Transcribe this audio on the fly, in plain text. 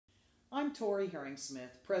I'm Tori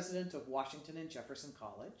Herring-Smith, president of Washington and Jefferson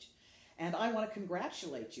College, and I want to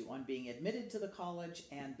congratulate you on being admitted to the college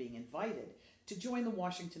and being invited to join the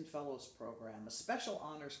Washington Fellows Program, a special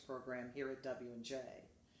honors program here at W&J.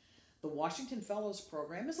 The Washington Fellows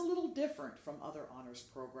Program is a little different from other honors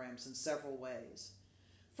programs in several ways.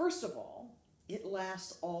 First of all, it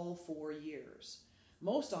lasts all 4 years.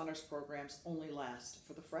 Most honors programs only last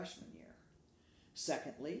for the freshman year.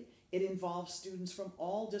 Secondly, it involves students from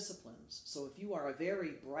all disciplines, so if you are a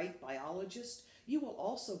very bright biologist, you will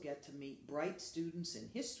also get to meet bright students in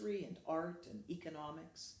history and art and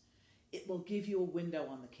economics. It will give you a window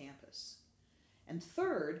on the campus. And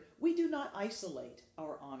third, we do not isolate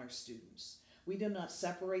our honor students. We do not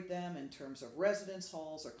separate them in terms of residence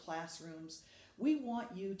halls or classrooms. We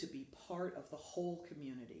want you to be part of the whole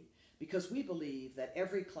community because we believe that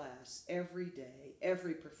every class, every day,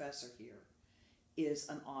 every professor here is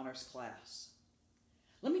an honors class.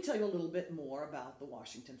 Let me tell you a little bit more about the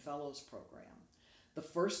Washington Fellows Program. The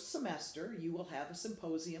first semester, you will have a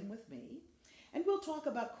symposium with me, and we'll talk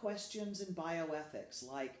about questions in bioethics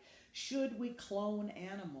like, should we clone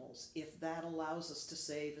animals if that allows us to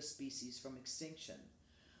save a species from extinction?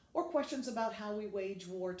 Or questions about how we wage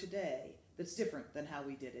war today that's different than how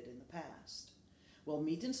we did it in the past. We'll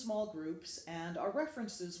meet in small groups, and our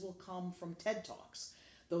references will come from TED Talks,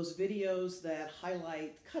 those videos that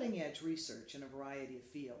highlight cutting-edge research in a variety of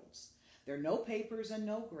fields. There are no papers and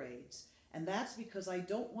no grades, and that's because I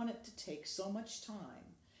don't want it to take so much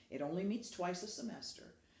time. It only meets twice a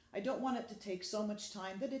semester. I don't want it to take so much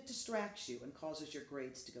time that it distracts you and causes your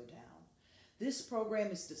grades to go down. This program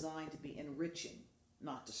is designed to be enriching,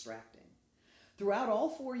 not distracting. Throughout all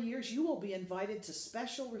 4 years, you will be invited to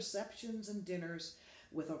special receptions and dinners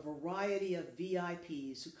with a variety of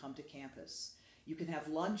VIPs who come to campus. You can have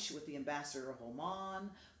lunch with the Ambassador of Oman,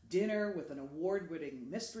 dinner with an award-winning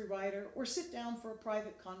mystery writer, or sit down for a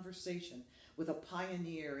private conversation with a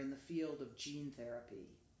pioneer in the field of gene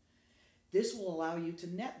therapy. This will allow you to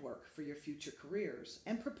network for your future careers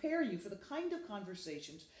and prepare you for the kind of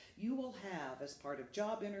conversations you will have as part of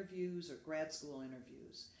job interviews or grad school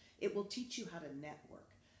interviews. It will teach you how to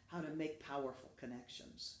network, how to make powerful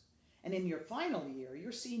connections. And in your final year,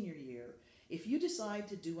 your senior year, if you decide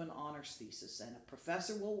to do an honors thesis and a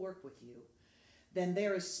professor will work with you, then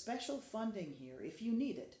there is special funding here, if you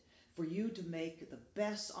need it, for you to make the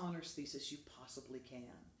best honors thesis you possibly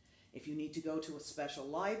can. If you need to go to a special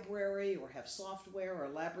library or have software or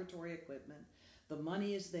laboratory equipment, the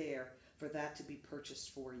money is there for that to be purchased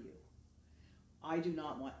for you. I do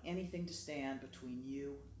not want anything to stand between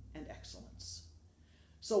you and excellence.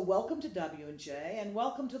 So welcome to W&J and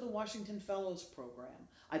welcome to the Washington Fellows Program.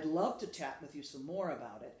 I'd love to chat with you some more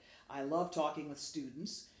about it. I love talking with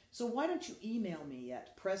students, so why don't you email me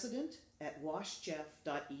at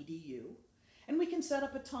president@washjeff.edu, and we can set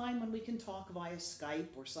up a time when we can talk via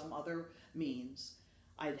Skype or some other means.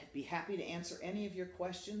 I'd be happy to answer any of your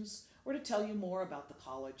questions or to tell you more about the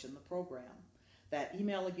college and the program. That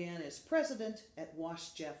email again is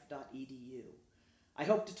president@washjeff.edu. I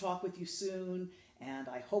hope to talk with you soon, and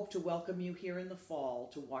I hope to welcome you here in the fall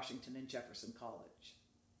to Washington and Jefferson College.